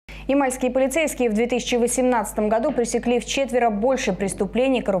Ямальские полицейские в 2018 году пресекли вчетверо больше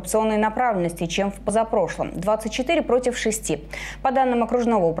преступлений коррупционной направленности, чем в позапрошлом – 24 против 6. По данным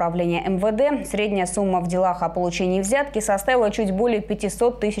окружного управления МВД, средняя сумма в делах о получении взятки составила чуть более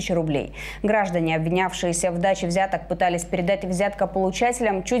 500 тысяч рублей. Граждане, обвинявшиеся в даче взяток, пытались передать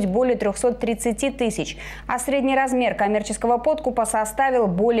взяткополучателям чуть более 330 тысяч, а средний размер коммерческого подкупа составил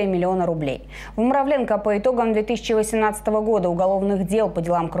более 1 миллиона рублей. В Муравленко по итогам 2018 года уголовных дел по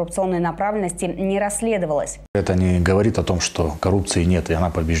делам коррупционной направленности не расследовалось. Это не говорит о том, что коррупции нет и она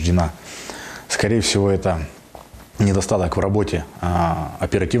побеждена. Скорее всего, это недостаток в работе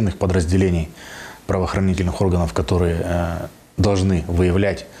оперативных подразделений правоохранительных органов, которые должны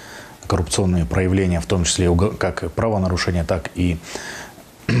выявлять коррупционные проявления, в том числе как правонарушения, так и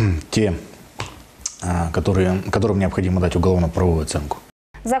те, которым необходимо дать уголовно-правовую оценку.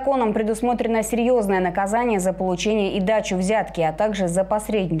 Законом предусмотрено серьезное наказание за получение и дачу взятки, а также за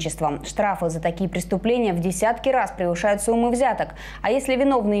посредничество. Штрафы за такие преступления в десятки раз превышают суммы взяток. А если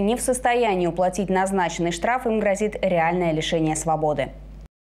виновные не в состоянии уплатить назначенный штраф, им грозит реальное лишение свободы.